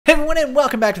everyone, and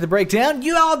welcome back to the breakdown.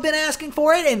 You all have been asking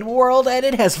for it, and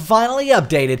WorldEdit has finally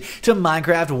updated to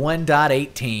Minecraft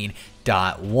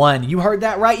 1.18.1. You heard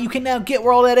that right. You can now get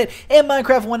WorldEdit in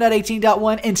Minecraft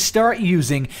 1.18.1 and start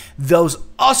using those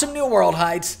awesome new world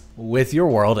heights with your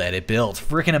WorldEdit builds.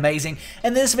 Freaking amazing.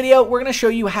 In this video, we're going to show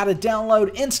you how to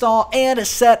download, install, and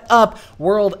set up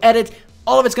WorldEdit.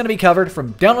 All of it's going to be covered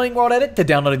from downloading WorldEdit to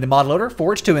downloading the mod loader,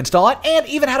 Forge to install it, and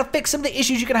even how to fix some of the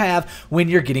issues you can have when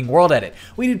you're getting WorldEdit.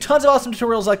 We do tons of awesome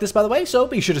tutorials like this, by the way, so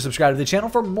be sure to subscribe to the channel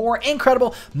for more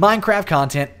incredible Minecraft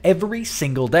content every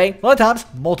single day. A lot of times,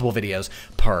 multiple videos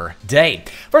per day.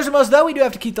 First and most, though, we do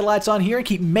have to keep the lights on here and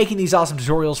keep making these awesome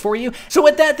tutorials for you. So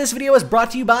with that, this video is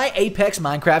brought to you by Apex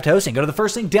Minecraft Hosting. Go to the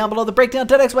first link down below, the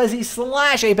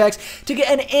breakdown.xyz/Apex, to get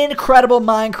an incredible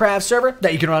Minecraft server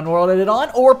that you can run WorldEdit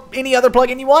on, or any other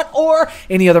plugin you want, or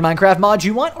any other Minecraft mods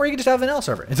you want, or you can just have a vanilla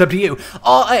server. It's up to you.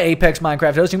 All at Apex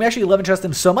Minecraft Hosting. We actually love and trust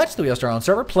them so much that we host our own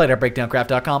server,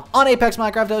 play.breakdowncraft.com on Apex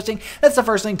Minecraft Hosting. That's the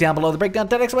first link down below, the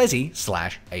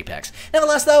breakdown.xyz/Apex.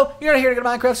 Nevertheless, though, you're not here to get a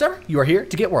Minecraft server. You are here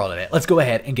to get WorldEdit. Let's go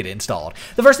ahead and get it installed.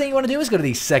 The first thing you want to do is go to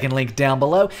the second link down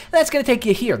below. That's going to take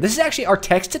you here. This is actually our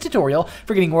text tutorial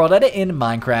for getting WorldEdit in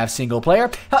Minecraft single player.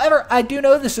 However, I do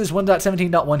know this is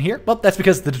 1.17.1 here. Well, that's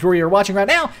because the tutorial you're watching right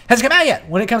now hasn't come out yet.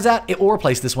 When it comes out, it will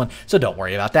replace this one, so don't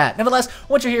worry about that. Nevertheless,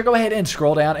 once you're here, go ahead and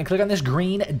scroll down and click on this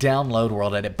green download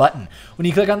WorldEdit button. When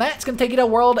you click on that, it's going to take you to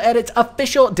WorldEdit's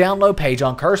official download page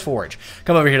on CurseForge.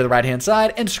 Come over here to the right hand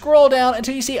side and scroll down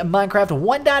until you see Minecraft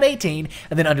 1.18,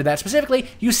 and then under that specifically,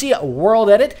 you see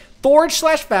WorldEdit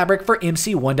Forge/Fabric for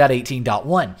MC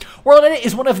 1.18.1. WorldEdit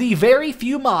is one of the very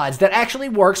few mods that actually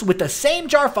works with the same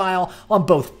jar file on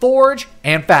both Forge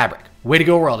and Fabric. Way to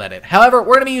go, WorldEdit. However,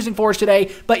 we're going to be using Forge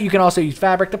today, but you can also use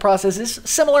Fabric. The process is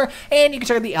similar, and you can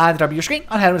check out the eye at the top of your screen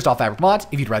on how to install Fabric mods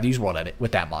if you'd rather use WorldEdit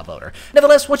with that mod loader.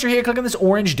 Nevertheless, once you're here, click on this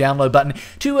orange download button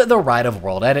to the right of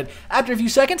WorldEdit. After a few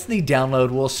seconds, the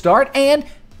download will start, and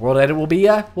WorldEdit will be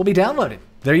downloaded.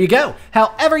 There you go.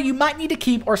 However, you might need to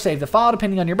keep or save the file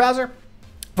depending on your browser.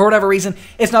 For whatever reason,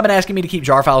 it's not been asking me to keep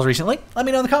jar files recently. Let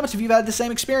me know in the comments if you've had the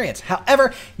same experience.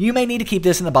 However, you may need to keep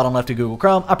this in the bottom left of Google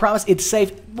Chrome. I promise it's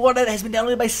safe. WorldEdit has been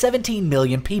downloaded by 17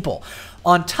 million people.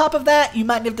 On top of that, you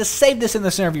might have to save this in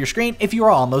the center of your screen if you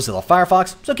are on Mozilla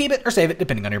Firefox, so keep it or save it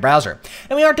depending on your browser.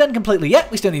 And we aren't done completely yet.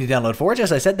 We still need to download Forge.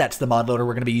 As I said, that's the mod loader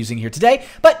we're going to be using here today,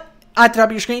 but at the top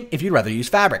of your screen if you'd rather use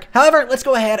Fabric. However, let's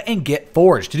go ahead and get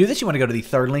Forge. To do this, you want to go to the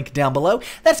third link down below.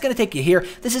 That's going to take you here.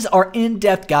 This is our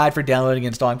in-depth guide for downloading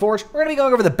and installing Forge. We're going to be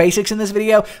going over the basics in this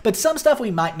video, but some stuff we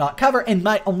might not cover and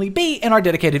might only be in our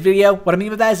dedicated video. What I mean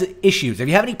by that is issues. If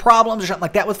you have any problems or something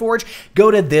like that with Forge, go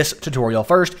to this tutorial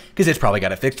first because it's probably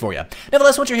got it fixed for you.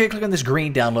 Nevertheless, once you're here, click on this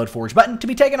green download Forge button to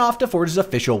be taken off to Forge's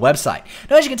official website.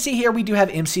 Now, as you can see here, we do have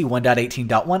MC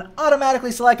 1.18.1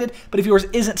 automatically selected, but if yours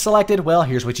isn't selected, well,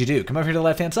 here's what you do. Come over here to the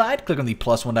left-hand side, click on the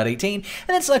plus 1.18, and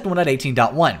then select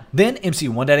 1.18.1. Then MC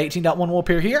 1.18.1 will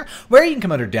appear here, where you can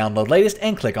come under Download Latest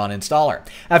and click on Installer.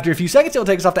 After a few seconds, it will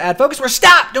take us off to Add Focus, where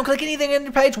stop! Don't click anything on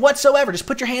your page whatsoever. Just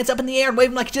put your hands up in the air and wave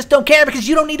them like you just don't care, because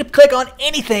you don't need to click on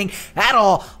anything at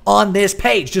all on this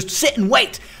page. Just sit and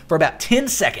wait for about 10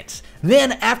 seconds.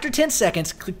 Then, after 10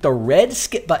 seconds, click the red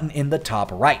skip button in the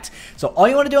top right. So all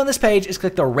you want to do on this page is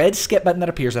click the red skip button that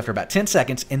appears after about 10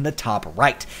 seconds in the top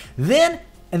right. Then,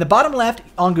 in the bottom left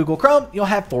on Google Chrome, you'll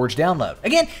have Forge download.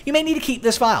 Again, you may need to keep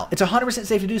this file. It's 100%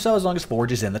 safe to do so as long as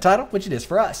Forge is in the title, which it is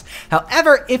for us.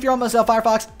 However, if you're on Mozilla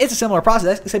Firefox, it's a similar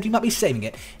process, except you might be saving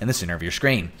it in the center of your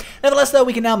screen. Nevertheless, though,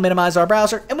 we can now minimize our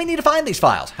browser, and we need to find these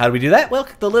files. How do we do that? Well,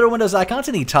 click the little Windows icons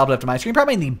in the top left of my screen,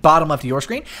 probably in the bottom left of your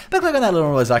screen, but click on that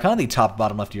little Windows icon in the top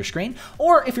bottom left of your screen,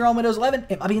 or if you're on Windows 11,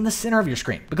 it might be in the center of your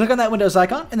screen. But click on that Windows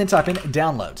icon, and then type in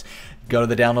Downloads. Go to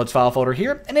the Downloads file folder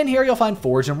here, and in here you'll find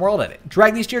Forge and WorldEdit.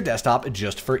 Drag these to your desktop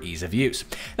just for ease of use.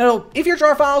 Now, if your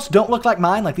jar files don't look like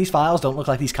mine, like these files don't look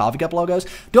like these coffee cup logos,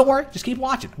 don't worry, just keep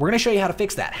watching. We're going to show you how to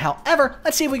fix that. However,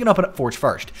 let's see if we can open up Forge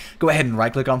first. Go ahead and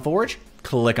right-click on Forge,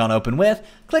 click on Open With,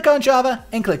 click on Java,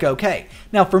 and click OK.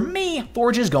 Now, for me,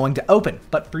 Forge is going to open,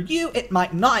 but for you, it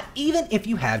might not, even if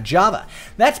you have Java.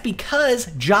 That's because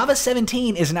Java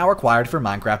 17 is now required for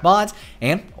Minecraft mods,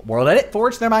 and WorldEdit,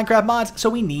 Forge, their Minecraft mods, so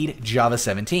we need Java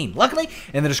 17. Luckily,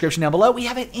 in the description down below, we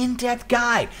have an in-depth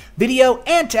guide, video,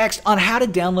 and text on how to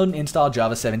download and install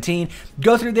Java 17.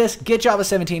 Go through this, get Java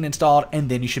 17 installed, and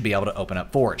then you should be able to open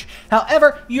up Forge.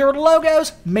 However, your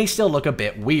logos may still look a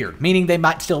bit weird, meaning they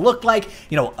might still look like,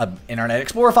 you know, an Internet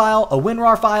Explorer file, a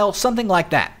WinRAR file, something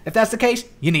like that. If that's the case,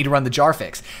 you need to run the jar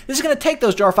fix. This is going to take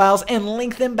those jar files and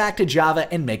link them back to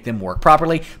Java and make them work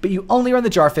properly, but you only run the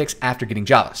jar fix after getting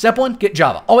Java. Step 1, get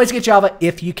Java. Always get Java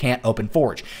if you can't open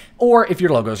Forge, or if your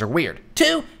logos are weird.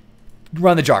 2,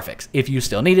 run the jar fix if you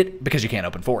still need it because you can't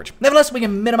open Forge. Nevertheless, we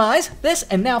can minimize this,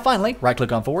 and now finally,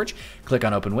 right-click on Forge, click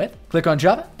on Open With, click on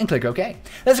Java, and click OK.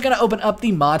 This is going to open up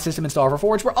the mod system installer for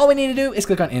Forge, where all we need to do is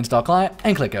click on Install Client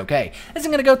and click OK. This is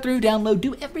going to go through, download,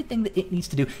 do everything that it needs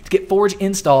to do to get Forge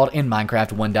installed in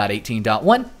Minecraft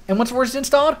 1.18.1, and once Forge is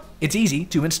installed, it's easy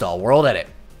to install WorldEdit.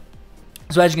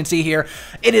 So as you can see here,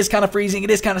 it is kind of freezing,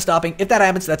 it is kind of stopping. If that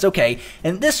happens, that's okay.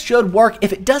 And this should work.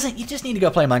 If it doesn't, you just need to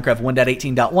go play Minecraft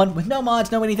 1.18.1 with no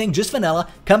mods, no anything, just vanilla.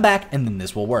 Come back, and then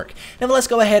this will work. Now let's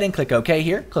go ahead and click OK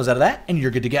here, close out of that, and you're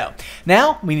good to go.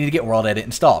 Now, we need to get WorldEdit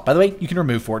installed. By the way, you can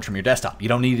remove Forge from your desktop. You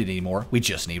don't need it anymore. We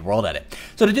just need WorldEdit.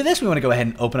 So to do this, we want to go ahead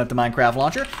and open up the Minecraft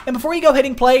launcher. And before you go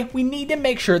hitting play, we need to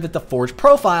make sure that the Forge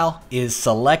profile is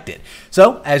selected.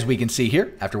 So as we can see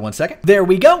here, after 1 second, there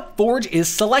we go. Forge is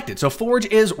selected. So Forge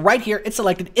is right here, it's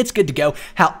selected, it's good to go.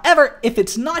 However, if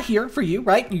it's not here for you,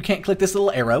 right, you can't click this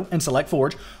little arrow and select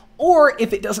Forge, or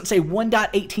if it doesn't say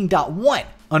 1.18.1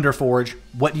 under Forge,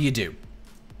 what do?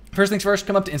 First things first,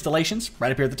 come up to installations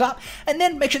right up here at the top, and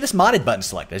then make sure this modded button is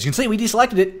selected. As you can see, we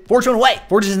deselected it. Forge went away.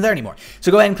 Forge isn't there anymore. So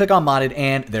go ahead and click on modded,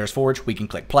 and there's Forge. We can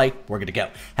click play. We're good to go.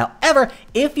 However,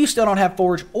 if you still don't have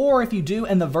Forge, or if you do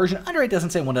and the version under it doesn't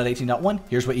say 1.18.1,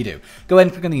 here's what you do. Go ahead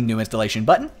and click on the new installation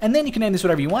button, and then you can name this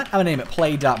whatever you want. I'm going to name it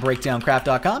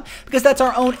play.breakdowncraft.com because that's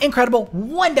our own incredible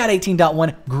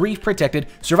 1.18.1 grief-protected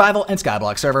survival and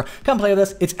skyblock server. Come play with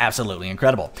us. It's absolutely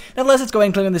incredible. Now let's go ahead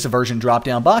and click on this version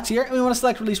drop-down box here, and we want to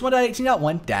select release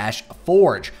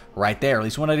 1.18.1-Forge right there.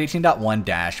 Release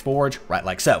 1.18.1-Forge right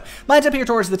like so. Mine's up here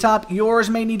towards the top.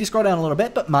 Yours may need to scroll down a little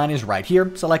bit, but mine is right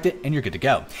here. Select it and you're good to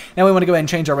go. Now we want to go ahead and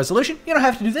change our resolution. You don't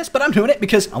have to do this, but I'm doing it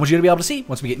because I want you to be able to see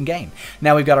once we get in game.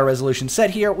 Now we've got our resolution set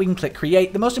here. We can click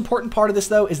create. The most important part of this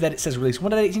though is that it says release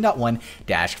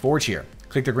 1.18.1-Forge here.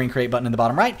 Click the green create button in the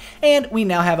bottom right, and we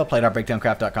now have a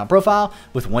play.breakdowncraft.com profile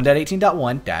with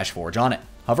 1.18.1-Forge on it.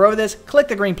 Hover over this, click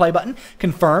the green play button,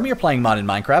 confirm you're playing modded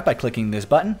Minecraft by clicking this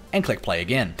button, and click play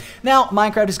again. Now,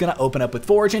 Minecraft is going to open up with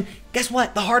Forge, and guess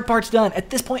what? The hard part's done. At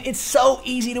this point, it's so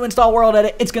easy to install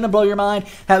WorldEdit, it's going to blow your mind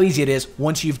how easy it is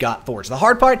once you've got Forge. The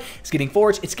hard part is getting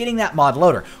Forge, it's getting that mod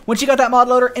loader. Once you got that mod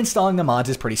loader, installing the mods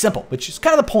is pretty simple, which is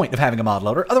kind of the point of having a mod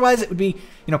loader. Otherwise, it would be,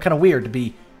 kind of weird to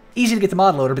be easy to get the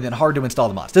mod loader, but then hard to install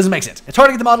the mods. Doesn't make sense. It's hard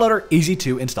to get the mod loader, easy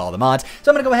to install the mods. So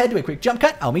I'm going to go ahead and do a quick jump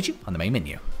cut. I'll meet you on the main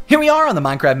menu. Here we are on the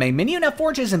Minecraft main menu. Now,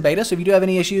 Forge is in beta, so if you do have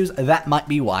any issues, that might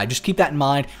be why. Just keep that in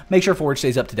mind. Make sure Forge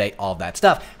stays up to date, all of that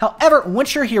stuff. However,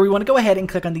 once you're here, we want to go ahead and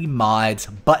click on the Mods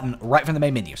button right from the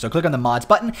main menu. So click on the Mods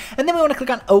button, and then we want to click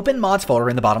on Open Mods folder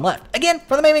in the bottom left. Again,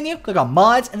 from the main menu, click on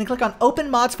Mods, and then click on Open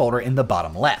Mods folder in the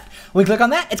bottom left. When we click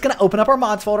on that, it's going to open up our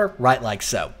Mods folder right like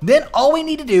so. Then all we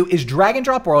need to do is drag and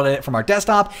drop WorldEdit from our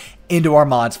desktop into our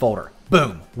Mods folder.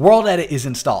 Boom, WorldEdit is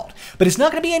installed. But it's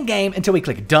not going to be in game until we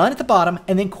click done at the bottom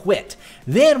and then quit.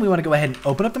 Then we want to go ahead and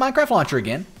open up the Minecraft launcher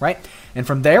again, right? And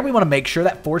from there, we want to make sure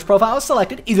that Forge profile is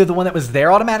selected, either the one that was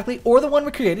there automatically or the one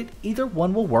we created. Either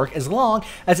one will work as long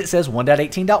as it says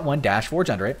 1.18.1-Forge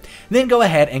under it. Then go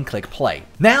ahead and click play.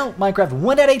 Now, Minecraft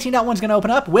 1.18.1 is going to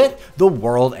open up with the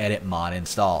WorldEdit mod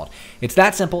installed. It's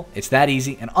that simple, it's that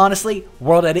easy, and honestly,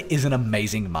 WorldEdit is an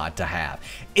amazing mod to have.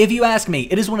 If you ask me,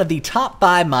 it is one of the top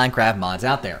 5 Minecraft mods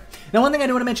out there. Now, one thing I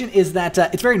do want to mention is that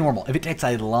it's very normal if it takes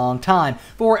a long time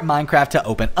for Minecraft to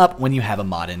open up when you have a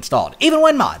mod installed. Even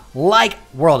one mod, like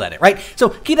WorldEdit, right? So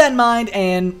keep that in mind,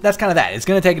 and that's kind of that. It's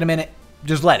going to take it a minute.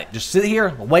 Just let it. Just sit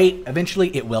here, wait.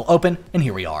 Eventually, it will open, and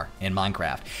here we are in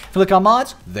Minecraft. If you look on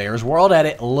mods, there's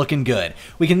WorldEdit looking good.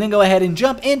 We can then go ahead and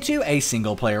jump into a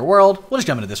single-player world. We'll just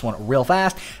jump into this one real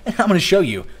fast, and I'm going to show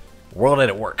you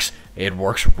WorldEdit works. It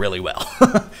works really well.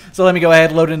 So let me go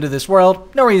ahead, load into this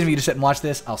world. No reason for you to sit and watch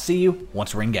this. I'll see you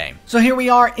once we're in game. So here we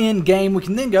are in game. We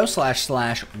can then go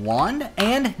 //wand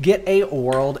and get a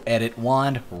WorldEdit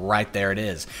wand. Right there it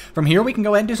is. From here, we can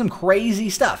go ahead and do some crazy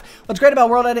stuff. What's great about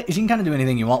WorldEdit is you can kind of do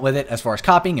anything you want with it as far as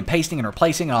copying and pasting and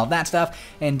replacing and all that stuff.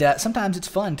 And sometimes it's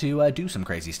fun to do some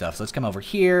crazy stuff. So let's come over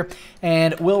here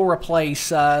and we'll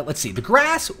replace, let's see, the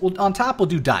grass on top, we'll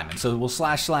do diamond. So we'll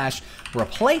 /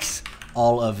 replace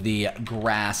all of the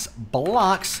grass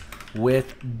blocks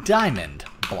with diamond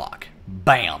block.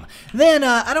 Bam. Then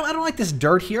I don't like this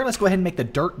dirt here. Let's go ahead and make the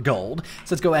dirt gold.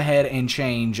 So let's go ahead and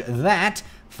change that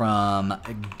from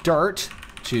dirt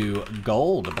to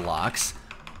gold blocks.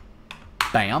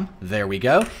 Bam. There we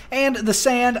go. And the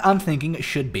sand, I'm thinking,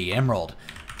 should be emerald.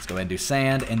 Let's go ahead and do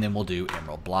sand, and then we'll do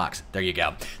emerald blocks. There you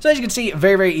go. So as you can see,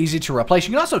 very, very easy to replace.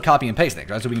 You can also copy and paste things,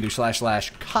 right? So we can do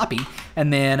 / copy,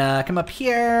 and then come up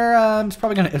here.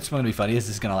 It's gonna be funny. This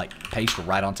is gonna like paste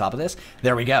right on top of this.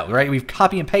 There we go, right? We've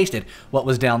copy and pasted what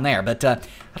was down there, but I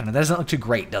don't know, that doesn't look too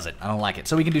great, does it? I don't like it.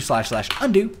 So we can do /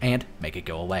 undo and make it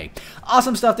go away.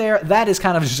 Awesome stuff there. That is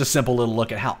kind of just a simple little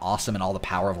look at how awesome and all the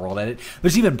power of WorldEdit.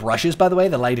 There's even brushes, by the way,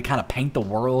 that allow you to kind of paint the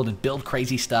world and build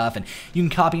crazy stuff, and you can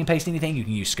copy and paste anything. You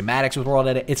can use schematics with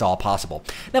WorldEdit. It's all possible.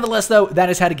 Nevertheless, though, that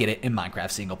is how to get it in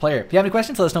Minecraft single player. If you have any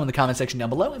questions, let us know in the comment section down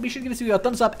below, and be sure to give this video a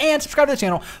thumbs up and subscribe to the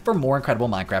channel for more incredible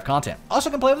Minecraft content. Also,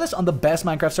 you can play with us on the best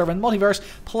Minecraft server in the multiverse,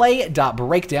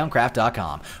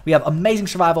 play.breakdowncraft.com. We have amazing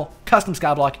survival, custom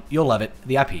skyblock. You'll love it.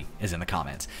 The IP is in the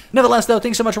comments. Nevertheless, though,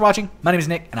 thanks so much for watching. My name is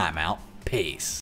Nick, and I'm out. Peace.